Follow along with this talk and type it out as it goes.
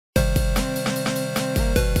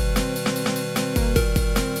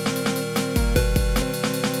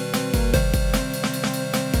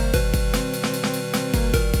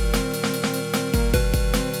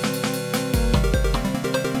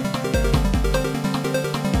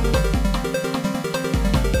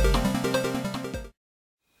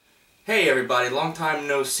Hey everybody, long time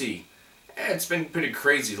no see. It's been pretty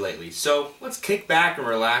crazy lately, so let's kick back and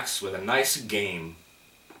relax with a nice game.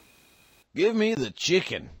 Give me the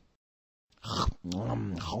chicken. All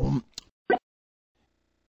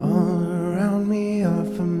around me are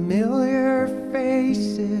familiar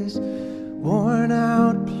faces, worn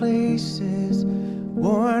out places,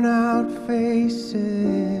 worn out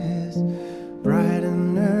faces, bright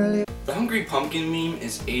and early. The Hungry Pumpkin meme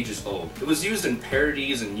is ages old. It was used in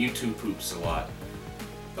parodies and YouTube poops a lot.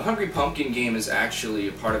 The Hungry Pumpkin game is actually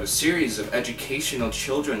a part of a series of educational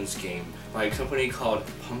children's game by a company called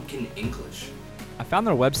Pumkin English. I found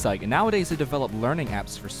their website, and nowadays they develop learning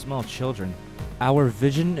apps for small children. Our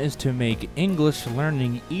vision is to make English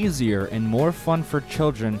learning easier and more fun for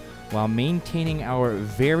children while maintaining our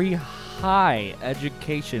very high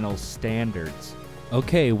educational standards.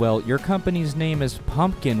 Okay, well, your company's name is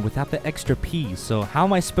Pumpkin without the extra P, so how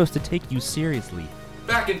am I supposed to take you seriously?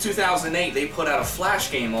 Back in 2008, they put out a flash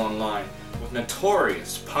game online with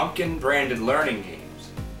notorious Pumpkin-branded learning games.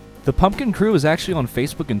 The Pumpkin crew is actually on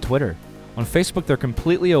Facebook and Twitter. On Facebook, they're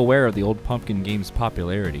completely aware of the old Pumpkin game's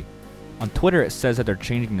popularity. On Twitter, it says that they're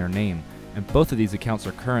changing their name, and both of these accounts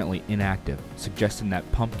are currently inactive, suggesting that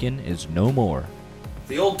Pumpkin is no more.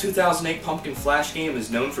 The old 2008 Pumpkin Flash game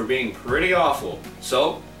is known for being pretty awful,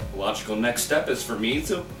 so the logical next step is for me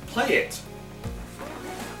to play it.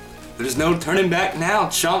 There's no turning back now,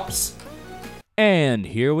 chumps! And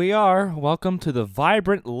here we are. Welcome to the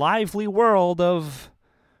vibrant, lively world of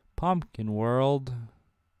Pumpkin World.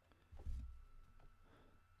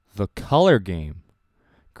 The Color Game.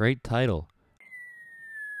 Great title.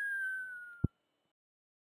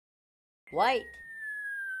 White,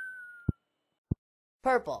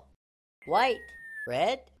 purple, white,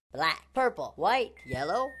 red, black, purple, white,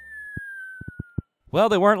 yellow. Well,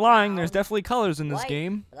 they weren't lying. There's definitely colors in this White,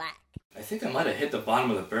 game. black. I think I might have hit the bottom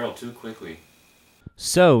of the barrel too quickly.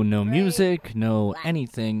 So, no music, no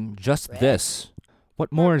anything, just this.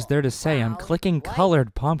 What more is there to say? I'm clicking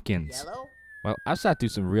colored pumpkins. Yellow, Well, I've sat through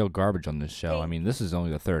some real garbage on this show. I mean, this is only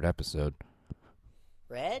the third episode.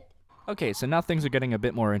 red, Okay, so now things are getting a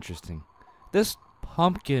bit more interesting. This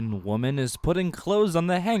pumpkin woman is putting clothes on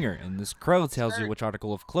the hanger, and this crow tells you which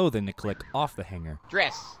article of clothing to click off the hanger.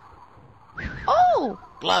 Dress. oh,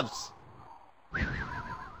 Gloves.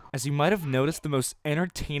 As you might have noticed, the most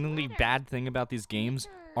entertainingly bad thing about these games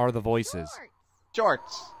are the voices.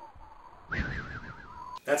 Shorts.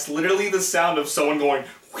 That's literally the sound of someone going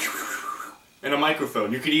in a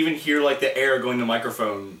microphone. You could even hear like the air going to the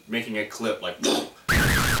microphone, making a clip like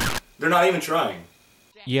they're not even trying.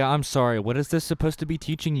 Yeah, I'm sorry, what is this supposed to be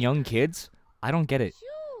teaching young kids? I don't get it.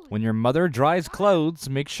 When your mother dries clothes,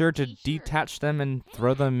 make sure to detach them and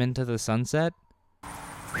throw them into the sunset?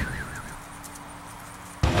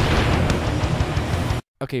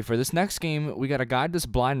 Okay, for this next game, we gotta guide this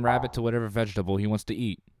blind rabbit to whatever vegetable he wants to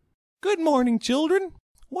eat. Good morning, children.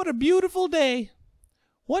 What a beautiful day.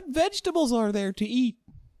 What vegetables are there to eat?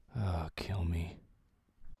 Oh, kill me.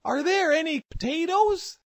 Are there any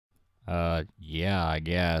potatoes? Yeah, I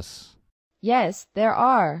guess. Yes, there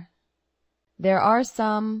are. There are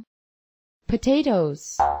some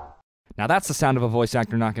potatoes. Now that's the sound of a voice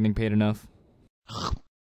actor not getting paid enough.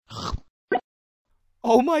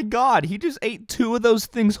 Oh my god, he just ate 2 of those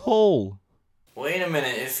things whole. Wait a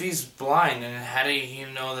minute, if he's blind, then how did he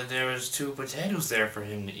know that there was 2 potatoes there for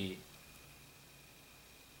him to eat?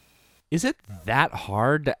 Is it that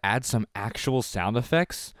hard to add some actual sound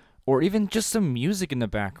effects? Or even just some music in the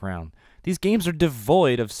background? These games are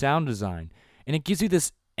devoid of sound design, and it gives you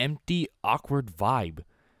this empty, awkward vibe.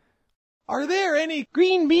 Are there any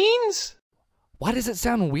green beans? Why does it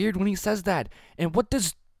sound weird when he says that? And what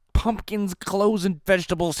does pumpkins, clothes, and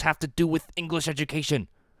vegetables have to do with English education?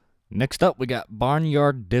 Next up, we got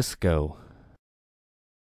Barnyard Disco.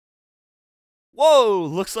 Whoa,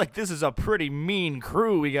 looks like this is a pretty mean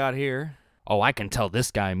crew we got here. Oh, I can tell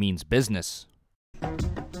this guy means business.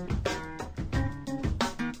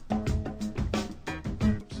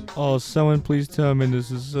 Oh, someone please tell me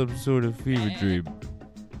this is some sort of fever dream.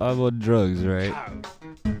 I'm on drugs, right?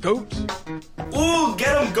 Goat. Ooh,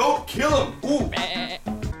 get him, goat, kill him! Ooh!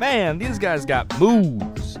 Man, these guys got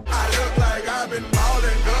moves. I look like I've been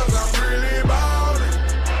ballin' 'cause I'm really ballin'.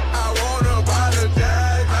 I wanna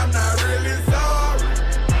apologize, I'm not really sorry.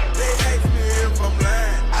 They ask me if I'm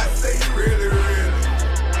lying, I say really,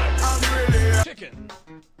 I'm really Chicken.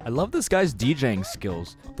 I love this guy's DJing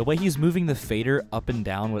skills. The way he's moving the fader up and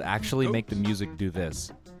down would actually make the music do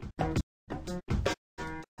this.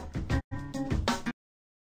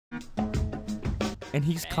 And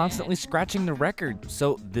he's constantly scratching the record,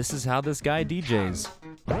 so this is how this guy DJs.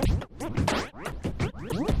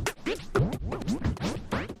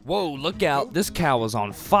 Whoa, look out. This cow is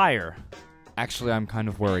on fire. Actually, I'm kind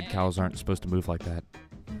of worried cows aren't supposed to move like that.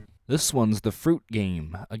 This one's the fruit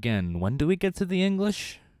game. Again, when do we get to the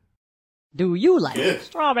English? Do you like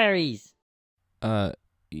strawberries?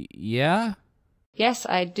 Yeah? Yes,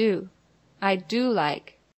 I do. I do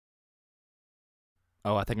like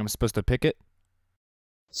Oh, I think I'm supposed to pick it?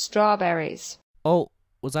 strawberries. Oh,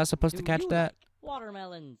 was I supposed to catch that?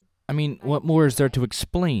 Watermelons. I mean, what more is there to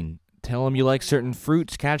explain? Tell them you like certain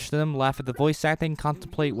fruits, catch them, laugh at the voice acting,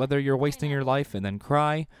 contemplate whether you're wasting your life, and then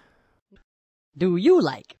cry. Do you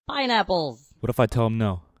like pineapples? What if I tell them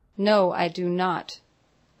no? No, I do not.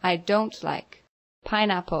 I don't like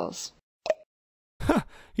pineapples.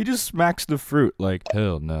 He just smacks the fruit like,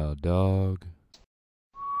 hell no, dog.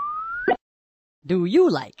 Do you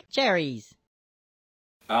like cherries?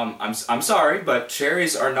 I'm sorry, but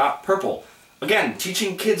cherries are not purple. Again,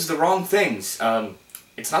 teaching kids the wrong things.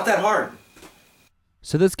 It's not that hard.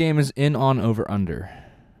 So this game is in, on, over, under.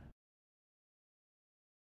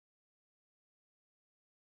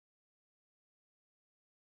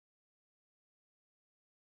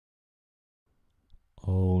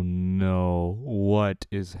 Oh no, what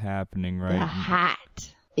is happening right The now?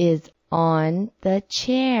 hat is on the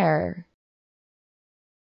chair.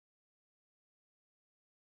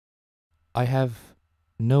 I have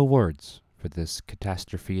no words for this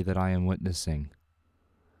catastrophe that I am witnessing.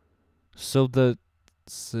 So the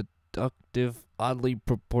seductive, oddly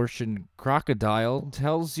proportioned crocodile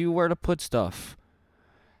tells you where to put stuff.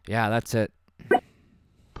 Yeah, that's it.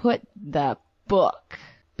 Put the book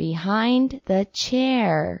behind the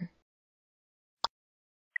chair.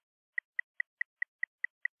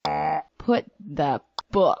 Put the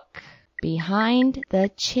book behind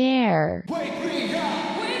the chair.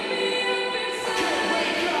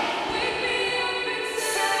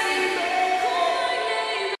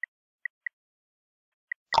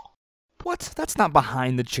 What? That's not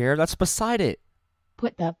behind the chair, that's beside it.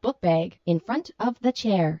 Put the book bag in front of the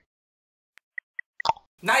chair.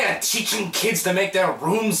 Now you're teaching kids to make their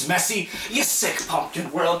rooms messy. You sick,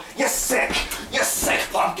 Pumpkin World. You sick. You sick,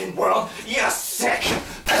 Pumpkin World. You sick.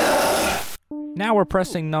 Now we're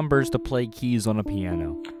pressing numbers to play keys on a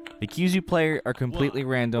piano. The keys you play are completely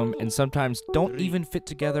random and sometimes don't even fit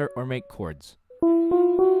together or make chords.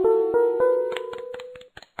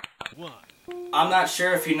 I'm not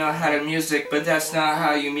sure if you know how to music, but that's not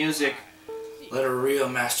how you music. Let a real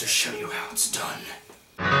master show you how it's done.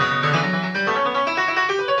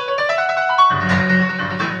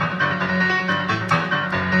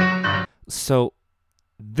 So,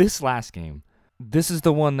 this last game, this is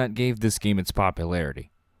the one that gave this game its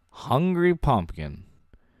popularity. Hungry Pumpkin.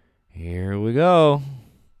 Here we go.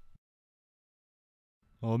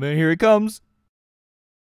 Oh man, here he comes.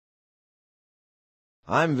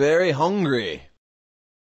 I'm very hungry.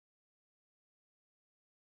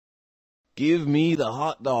 Give me the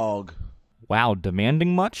hot dog. Wow,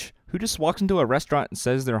 demanding much? Who just walks into a restaurant and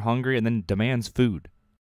says they're hungry and then demands food?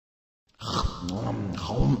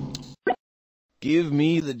 Give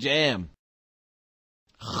me the jam.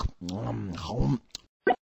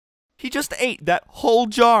 He just ate that whole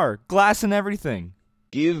jar, glass and everything.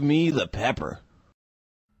 Give me the pepper.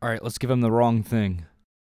 Alright, let's give him the wrong thing.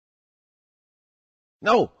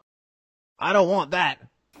 No, I don't want that.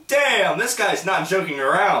 Damn, this guy's not joking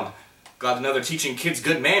around. Glad to know they're teaching kids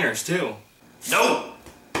good manners, too. No!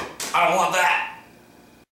 I don't want that!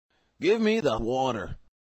 Give me the water.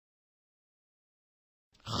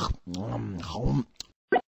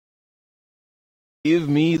 Give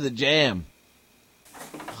me the jam.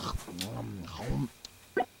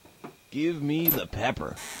 Give me the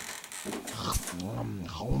pepper.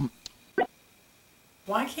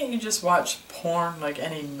 Why can't you just watch porn like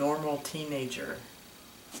any normal teenager?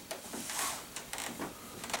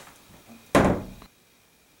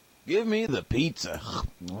 Give me the pizza.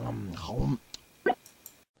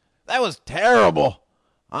 That was terrible.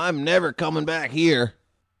 I'm never coming back here.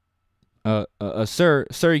 Sir,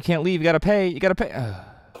 you can't leave. You gotta pay. You gotta pay.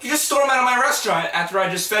 You just storm out of my restaurant after I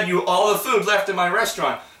just fed you all the food left in my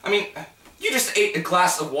restaurant. I mean, you just ate a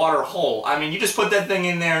glass of water whole. I mean, you just put that thing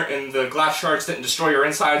in there and the glass shards didn't destroy your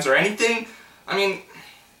insides or anything. I mean,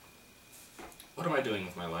 what am I doing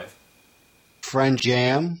with my life? French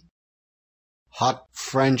jam? Hot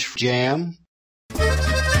French jam?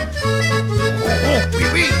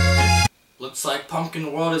 Looks like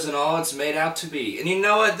Pumpkin World isn't all it's made out to be. And you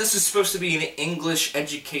know what? This is supposed to be an English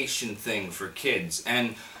education thing for kids.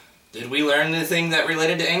 And did we learn anything that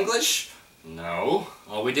related to English? No.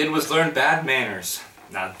 All we did was learn bad manners.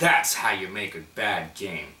 Now that's how you make a bad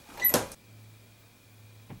game.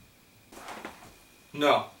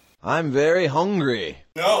 No. I'm very hungry.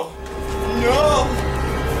 No! No!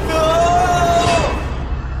 No!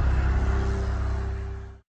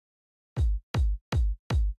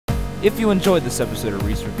 If you enjoyed this episode of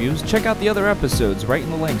Reece Reviews, check out the other episodes right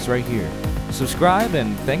in the links right here. Subscribe,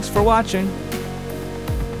 and thanks for watching.